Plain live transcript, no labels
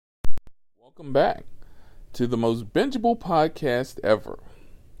Welcome back to the most bingeable podcast ever.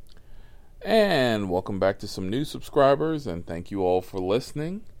 And welcome back to some new subscribers, and thank you all for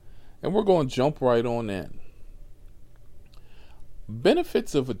listening. And we're going to jump right on in.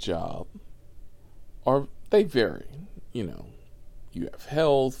 Benefits of a job they vary. You have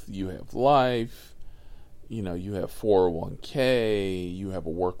health, you have life, you have 401k, you have a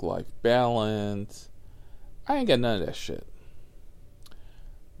work-life balance. I ain't got none of that shit.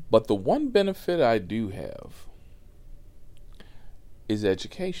 But the one benefit I do have is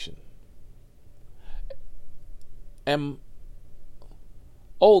education. And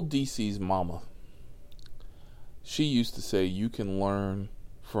old DC's mama, she used to say you can learn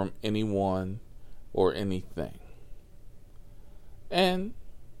from anyone or anything. And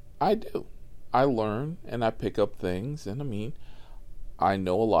I do. I learn and I pick up things. And I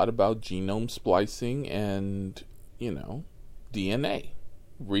know a lot about genome splicing and, DNA.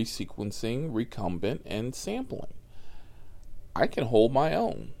 Resequencing, recombinant, and sampling. I can hold my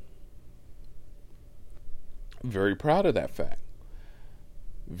own. Very proud of that fact.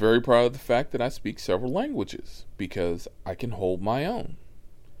 Very proud of the fact that I speak several languages because I can hold my own.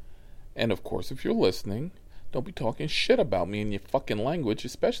 And of course, if you're listening, don't be talking shit about me in your fucking language,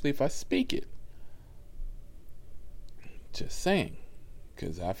 especially if I speak it. Just saying.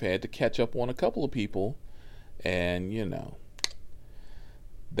 Because I've had to catch up on a couple of people and,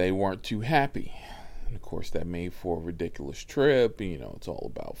 they weren't too happy. And of course, that made for a ridiculous trip. It's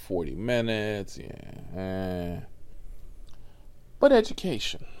all about 40 minutes. Yeah. But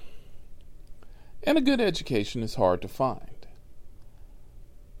education. And a good education is hard to find.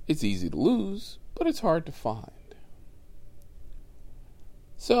 It's easy to lose, but it's hard to find.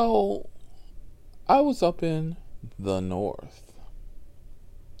 So, I was up in the north.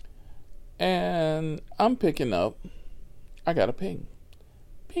 And I'm picking up. I got a ping.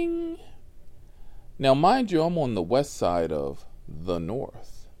 Ping. Now, mind you, I'm on the west side of the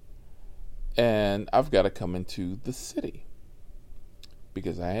north. And I've got to come into the city.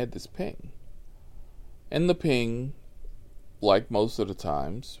 Because I had this ping. And the ping, like most of the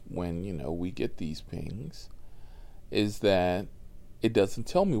times when, we get these pings, is that it doesn't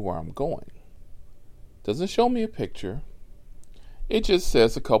tell me where I'm going. It doesn't show me a picture. It just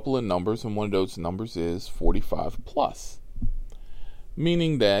says a couple of numbers, and one of those numbers is 45 plus.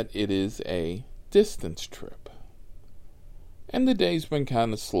 Meaning that it is a distance trip. And the day's been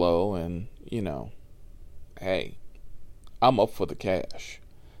kind of slow and, hey, I'm up for the cash.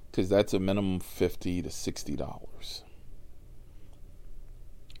 Because that's a minimum $50 to $60.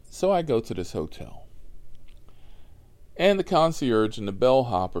 So I go to this hotel. And the concierge and the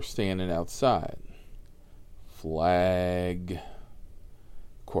bellhop are standing outside. Flag.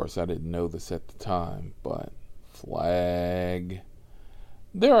 Of course, I didn't know this at the time, but flag.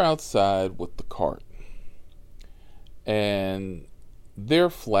 They're outside with the cart. And they're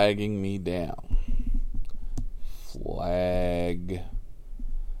flagging me down. Flag.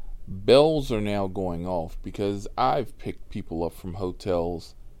 Bells are now going off because I've picked people up from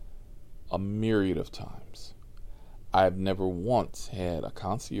hotels a myriad of times. I've never once had a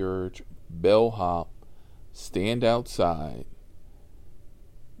concierge bellhop stand outside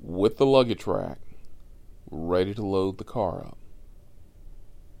with the luggage rack ready to load the car up.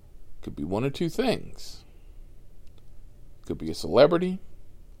 Could be one or two things. Could be a celebrity.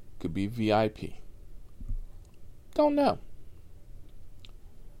 Could be VIP. Don't know.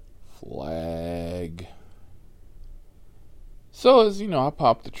 Flag. So as I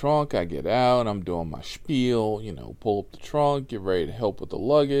pop the trunk, I get out, I'm doing my spiel, pull up the trunk, get ready to help with the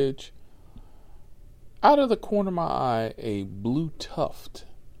luggage. Out of the corner of my eye, a blue tuft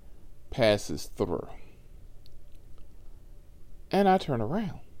passes through. And I turn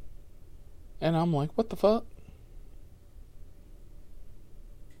around. And I'm like, what the fuck?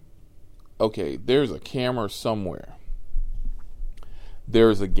 Okay, there's a camera somewhere.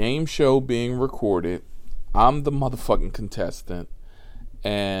 There's a game show being recorded. I'm the motherfucking contestant.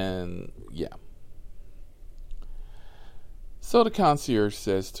 And, yeah. So the concierge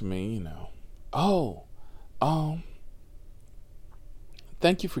says to me,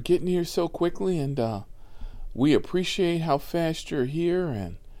 thank you for getting here so quickly. And we appreciate how fast you're here.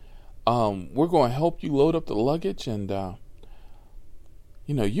 And we're going to help you load up the luggage. And,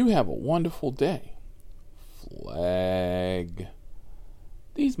 you have a wonderful day. Flag.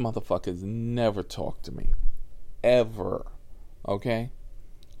 These motherfuckers never talk to me. Ever. Okay?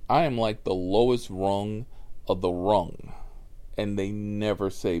 I am like the lowest rung of the rung. And they never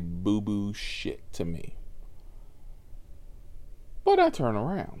say boo-boo shit to me. But I turn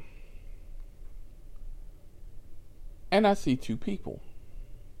around. And I see two people.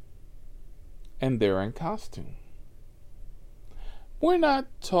 and they're in costume. We're not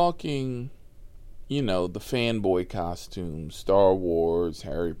talking, the fanboy costumes, Star Wars,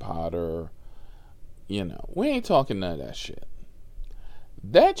 Harry Potter. We ain't talking none of that shit.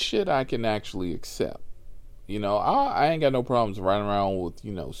 That shit I can actually accept. I ain't got no problems running around with,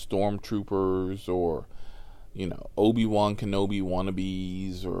 stormtroopers or, Obi-Wan Kenobi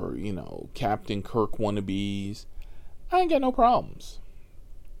wannabes or, Captain Kirk wannabes. I ain't got no problems.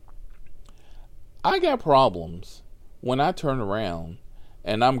 I got problems when I turn around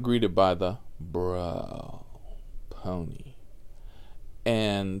and I'm greeted by the bro pony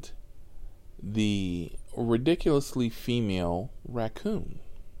and the ridiculously female raccoon.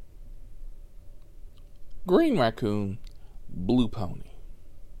 Green raccoon, blue pony.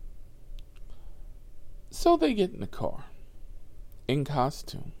 So they get in the car in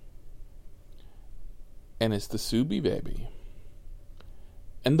costume. And it's the Subi baby.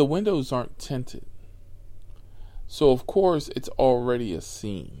 And the windows aren't tinted. So of course it's already a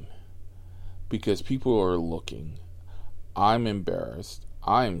scene. Because people are looking. I'm embarrassed.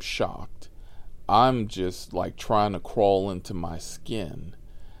 I'm shocked. I'm just like trying to crawl into my skin.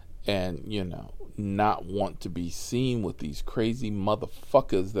 And, not want to be seen with these crazy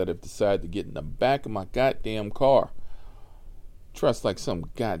motherfuckers that have decided to get in the back of my goddamn car. Dressed like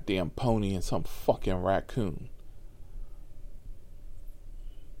some goddamn pony and some fucking raccoon.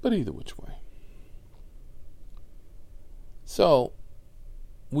 But either which way. So,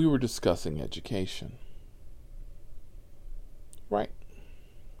 we were discussing education. Right.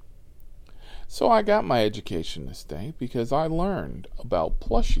 So I got my education this day because I learned about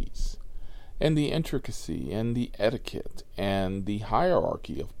plushies and the intricacy and the etiquette and the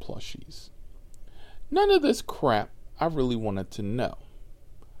hierarchy of plushies. None of this crap I really wanted to know.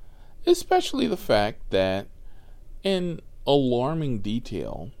 Especially the fact that in alarming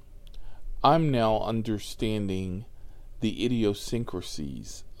detail, I'm now understanding the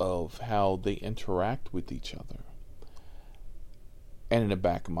idiosyncrasies of how they interact with each other. And in the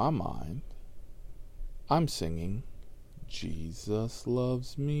back of my mind, I'm singing, Jesus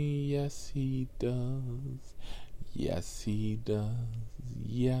loves me, yes he does, yes he does,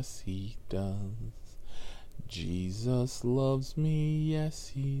 yes he does. Jesus loves me,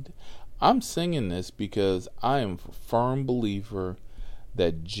 yes he does. I'm singing this because I am a firm believer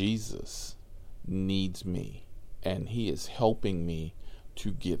that Jesus needs me. And he is helping me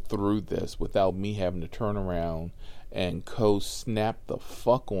to get through this without me having to turn around and snap the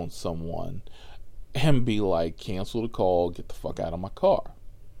fuck on someone and be like, cancel the call, get the fuck out of my car.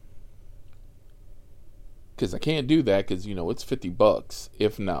 Because I can't do that because, it's $50,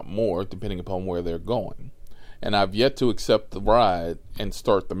 if not more, depending upon where they're going. And I've yet to accept the ride and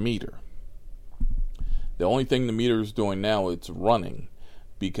start the meter. The only thing the meter is doing now, it's running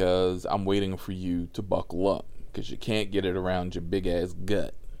because I'm waiting for you to buckle up because you can't get it around your big ass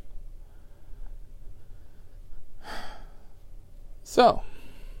gut. So,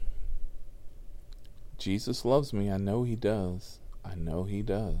 Jesus loves me. I know he does. I know he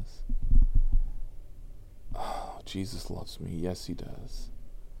does. Oh, Jesus loves me. Yes, he does.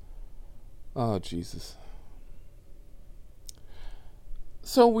 Oh, Jesus.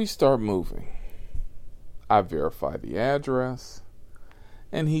 So we start moving. I verify the address,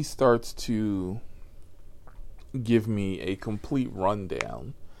 and he starts to give me a complete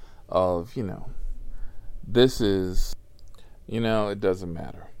rundown of, this is, it doesn't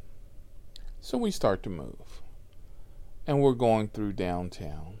matter. So we start to move, and we're going through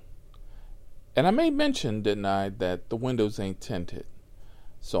downtown. And I made mention, didn't I, that the windows ain't tinted.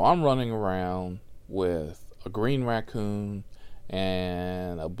 So I'm running around with a green raccoon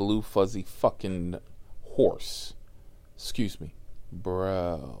and a blue fuzzy fucking horse. Excuse me.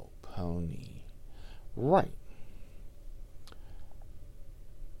 Bro, pony. Right.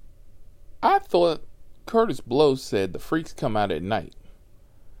 I thought Curtis Blow said the freaks come out at night.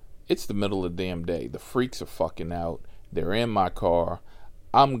 It's the middle of the damn day. The freaks are fucking out. They're in my car.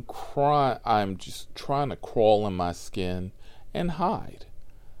 I'm crying. I'm just trying to crawl in my skin and hide.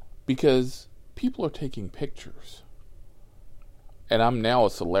 Because people are taking pictures. And I'm now a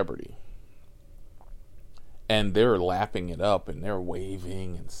celebrity. And they're lapping it up and they're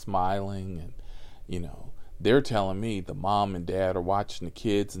waving and smiling. And, they're telling me the mom and dad are watching the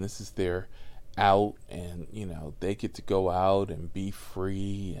kids and this is their out. And, they get to go out and be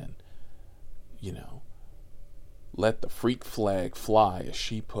free and, let the freak flag fly, as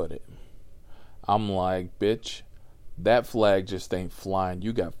she put it. I'm like, bitch, that flag just ain't flying.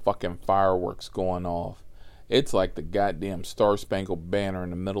 You got fucking fireworks going off. It's like the goddamn Star Spangled Banner in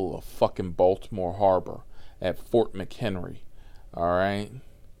the middle of fucking Baltimore Harbor at Fort McHenry. Alright?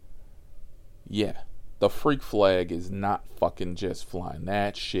 Yeah, the freak flag is not fucking just flying.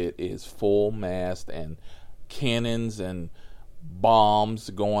 That shit is full mast and cannons and bombs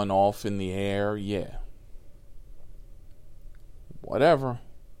going off in the air. Yeah. Whatever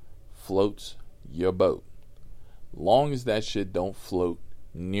floats your boat. Long as that shit don't float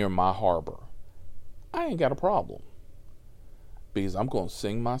near my harbor, I ain't got a problem. Because I'm going to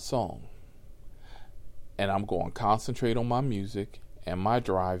sing my song. And I'm going to concentrate on my music and my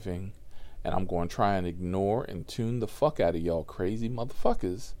driving. And I'm going to try and ignore and tune the fuck out of y'all crazy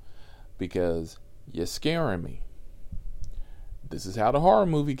motherfuckers. Because you're scaring me. This is how the horror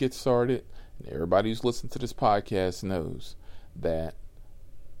movie gets started. And everybody who's listened to this podcast knows that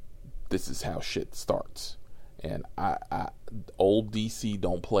this is how shit starts. And old DC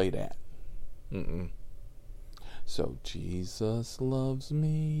don't play that. So Jesus loves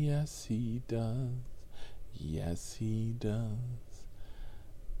me, yes he does. Yes he does.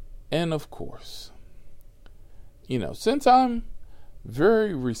 And of course, since I'm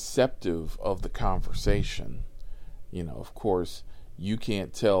very receptive of the conversation, of course, you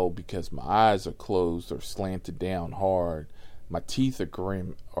can't tell because my eyes are closed or slanted down hard. My teeth are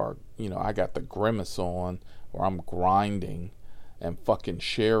grim, or, I got the grimace on, or I'm grinding, and fucking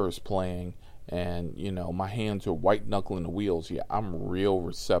Cher is playing, and, my hands are white knuckling the wheels. Yeah, I'm real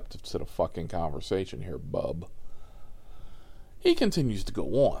receptive to the fucking conversation here, bub. He continues to go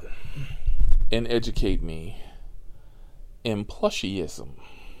on and educate me in plushyism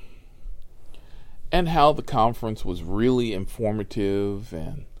and how the conference was really informative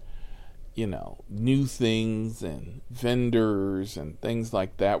and, new things and vendors and things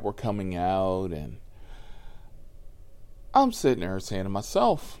like that were coming out. And I'm sitting there saying to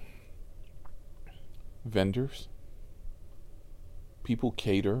myself, vendors, people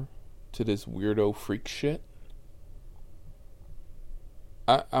cater to this weirdo freak shit.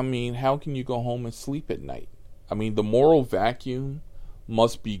 I mean, how can you go home and sleep at night? I mean, the moral vacuum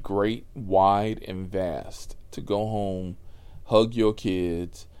must be great, wide, and vast to go home, hug your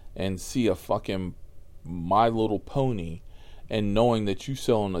kids, and see a fucking My Little Pony, and knowing that you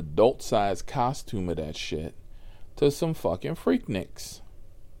sell an adult-sized costume of that shit to some fucking freakniks.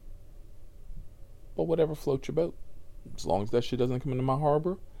 But whatever floats your boat. As long as that shit doesn't come into my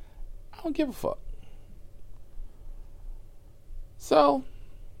harbor, I don't give a fuck. So,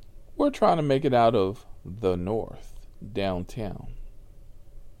 we're trying to make it out of the North, downtown.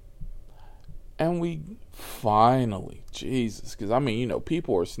 And we finally, Jesus, because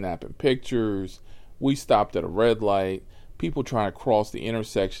people are snapping pictures. We stopped at a red light. People trying to cross the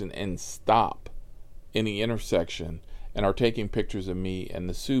intersection and stop in the intersection and are taking pictures of me and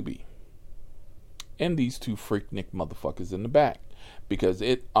the Subi. And these two freaknik motherfuckers in the back. Because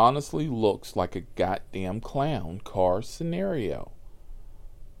it honestly looks like a goddamn clown car scenario.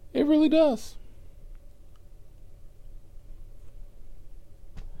 It really does.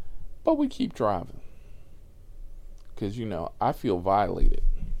 But we keep driving. Because, I feel violated.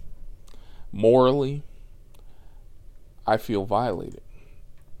 Morally, I feel violated.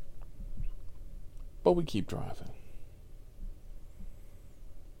 But we keep driving.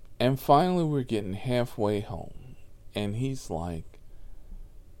 And finally, we're getting halfway home. And he's like,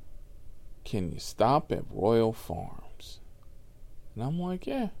 can you stop at Royal Farms? And I'm like,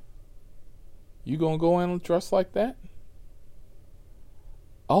 yeah. You gonna go in dressed like that?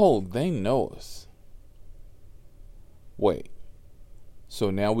 Oh, they know us. Wait. So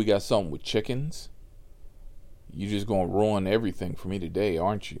now we got something with chickens? You just gonna ruin everything for me today,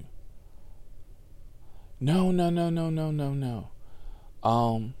 aren't you? No.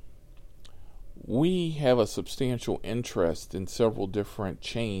 We have a substantial interest in several different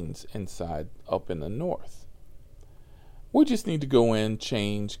chains up in the North. We just need to go in,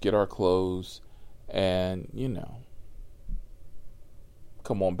 change, get our clothes, and,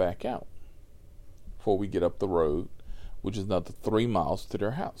 come on back out before we get up the road, which is another 3 miles to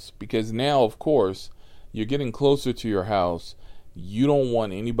their house. Because now, of course, you're getting closer to your house. You don't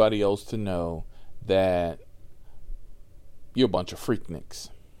want anybody else to know that you're a bunch of freakniks.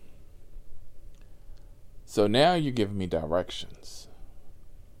 So now you're giving me directions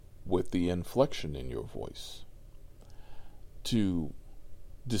with the inflection in your voice to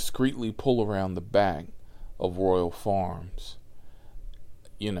discreetly pull around the back of Royal Farms,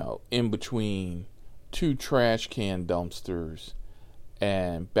 in between 2 trash can dumpsters,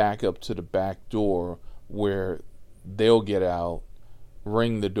 and back up to the back door where they'll get out,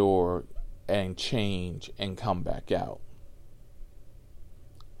 ring the door, and change and come back out.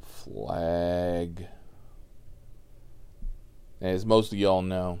 Flag. As most of y'all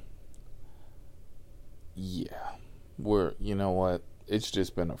know, yeah, you know what? it's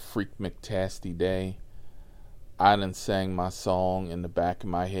just been a freak McTasty day. I done sang my song in the back of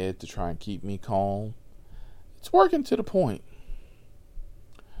my head to try and keep me calm. It's working to the point.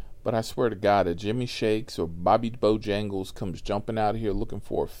 But I swear to God, if Jimmy Shakes or Bobby Bojangles comes jumping out of here looking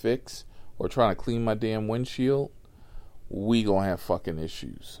for a fix or trying to clean my damn windshield, we gonna have fucking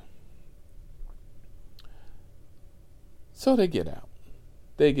issues. So they get out.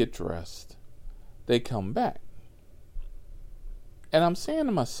 They get dressed. They come back. And I'm saying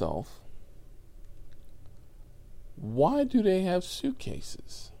to myself, why do they have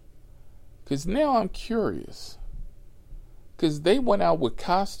suitcases? Because now I'm curious. Because they went out with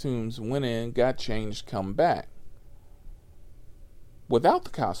costumes, went in, got changed, come back. Without the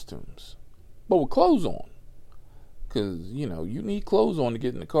costumes. But with clothes on. Because, you need clothes on to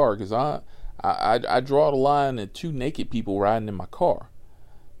get in the car. Because I draw the line at 2 naked people riding in my car.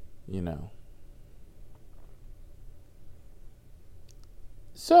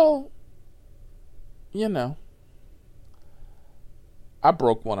 So, I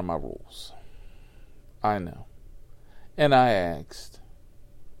broke one of my rules. I know. And I asked,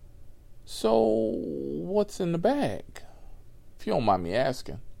 so what's in the bag? If you don't mind me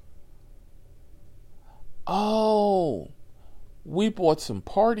asking. Oh, we bought some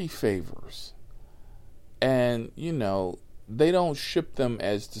party favors. And, they don't ship them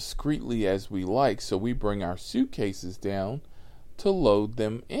as discreetly as we like, so we bring our suitcases down to load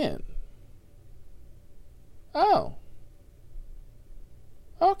them in. Oh.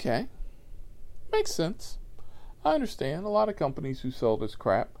 Okay. Makes sense. I understand. A lot of companies who sell this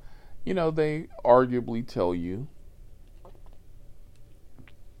crap, they arguably tell you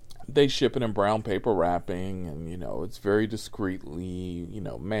they ship it in brown paper wrapping and, it's very discreetly,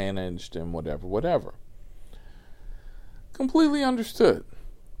 managed and whatever. Completely understood.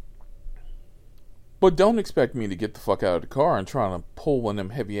 But don't expect me to get the fuck out of the car and try to pull one of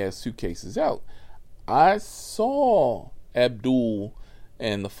them heavy-ass suitcases out. I saw Abdul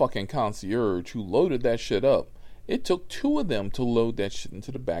and the fucking concierge who loaded that shit up. It took 2 of them to load that shit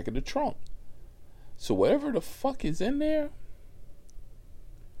into the back of the trunk. So whatever the fuck is in there,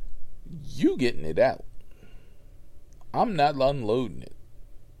 you getting it out. I'm not unloading it.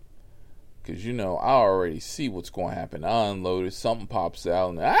 Because, I already see what's going to happen. I unload it, something pops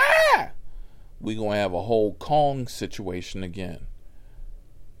out, and we going to have a whole Kong situation again.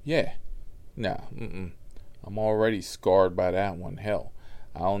 Yeah. Nah, I'm already scarred by that one. Hell,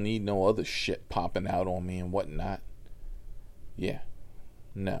 I don't need no other shit popping out on me and whatnot. Yeah.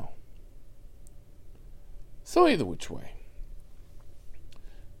 No. So either which way.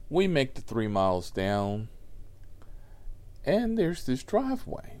 We make the 3 miles down. And there's this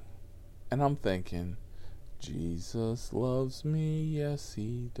driveway. And I'm thinking, Jesus loves me. Yes,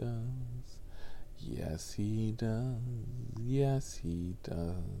 he does. Yes, he does. Yes, he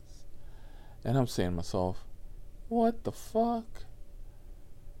does. And I'm saying to myself, what the fuck?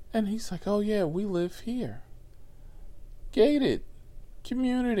 And he's like, oh yeah, we live here. Gated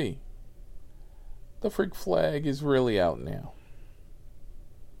community. The freak flag is really out now.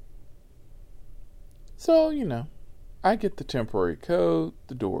 So, I get the temporary code,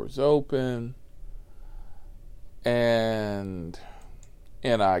 the door's open, and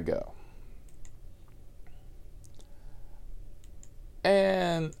I go.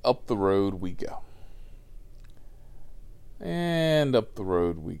 And up the road we go. And up the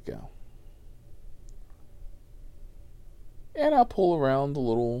road we go. And I pull around the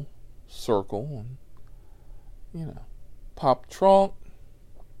little circle and, pop trunk.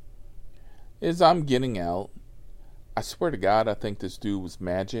 As I'm getting out, I swear to God, I think this dude was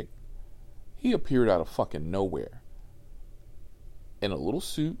magic. He appeared out of fucking nowhere. In a little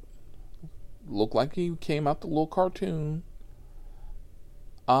suit. Looked like he came out the little cartoon.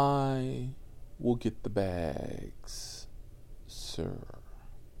 I will get the bags, sir.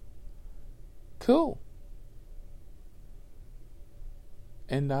 Cool.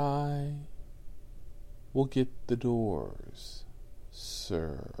 And I will get the doors,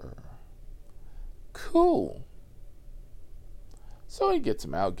 sir. Cool. So he gets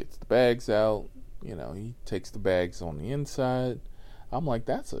them out, gets the bags out. He takes the bags on the inside. I'm like,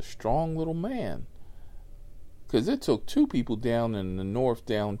 that's a strong little man. Because it took 2 people down in the north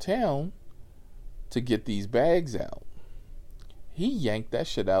downtown to get these bags out. He yanked that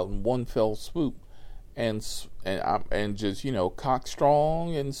shit out in one fell swoop. And just, cock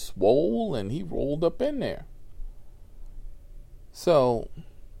strong and swole, and he rolled up in there. So,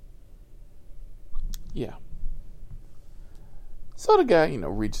 yeah. So the guy,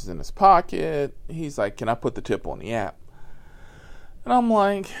 reaches in his pocket. He's like, can I put the tip on the app? And I'm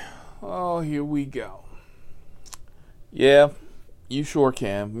like, oh, here we go. Yeah, You sure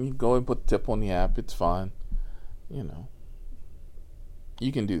can. You go and put the tip on the app. It's fine. You know,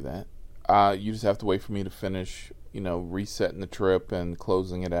 you can do that. You just have to wait for me to finish, resetting the trip and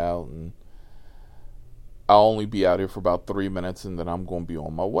closing it out. And I'll only be out here for about 3 minutes, and then I'm going to be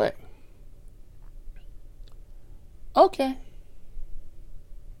on my way. Okay.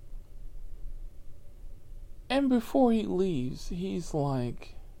 And before he leaves, he's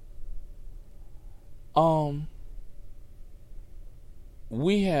like,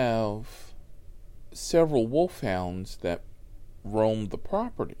 we have several wolfhounds that roam the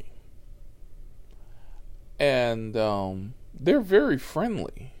property. And they're very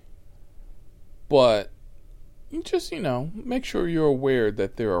friendly. But you just, make sure you're aware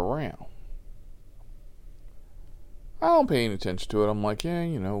that they're around. I don't pay any attention to it. I'm like, yeah,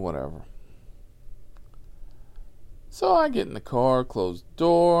 whatever. So I get in the car, close the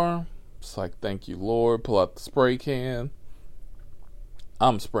door. It's like, thank you, Lord. Pull out the spray can.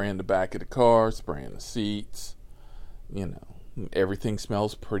 I'm spraying the back of the car, spraying the seats. Everything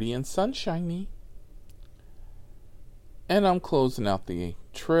smells pretty and sunshiny. And I'm closing out the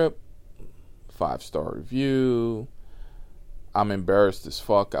trip. 5-star review. I'm embarrassed as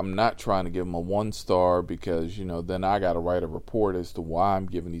fuck. I'm not trying to give them a 1-star because, then I got to write a report as to why I'm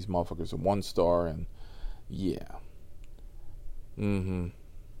giving these motherfuckers a 1-star. And yeah.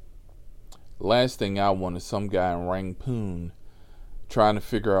 Last thing I want is some guy in Rangpoon trying to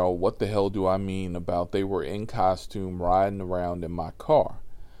figure out what the hell do I mean about they were in costume riding around in my car.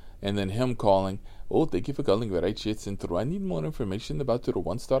 And then him calling, oh, thank you for calling the right shit center. I need more information about your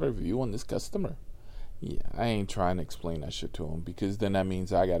 1-star review on this customer. Yeah, I ain't trying to explain that shit to him because then that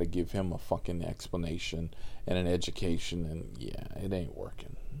means I got to give him a fucking explanation and an education, and yeah, it ain't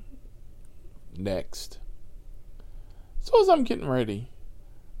working. Next. So as I'm getting ready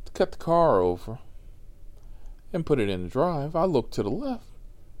to cut the car over and put it in the drive, I look to the left,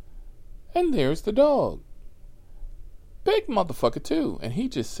 and there's the dog. Big motherfucker too, and he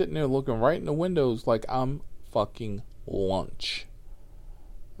just sitting there looking right in the windows like I'm fucking lunch.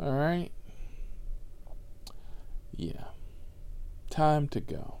 Alright? Yeah. Time to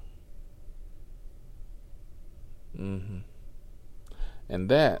go. And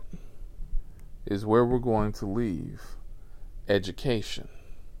that is where we're going to leave education.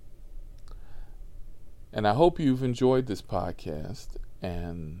 And I hope you've enjoyed this podcast,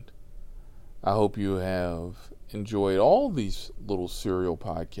 and I hope you have enjoyed all these little serial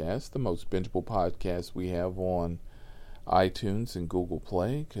podcasts, the most bingeable podcasts we have on iTunes and Google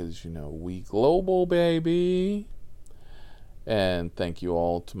Play, because, we global, baby. And thank you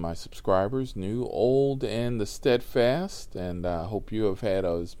all to my subscribers, new, old, and the steadfast. And I hope you have had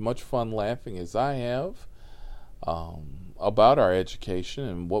as much fun laughing as I have about our education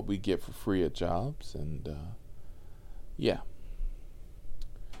and what we get for free at jobs. And yeah.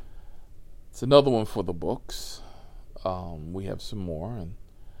 It's another one for the books. We have some more, and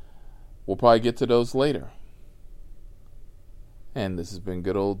we'll probably get to those later. And this has been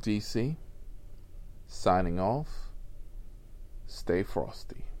good old DC, signing off. Stay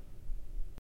frosty.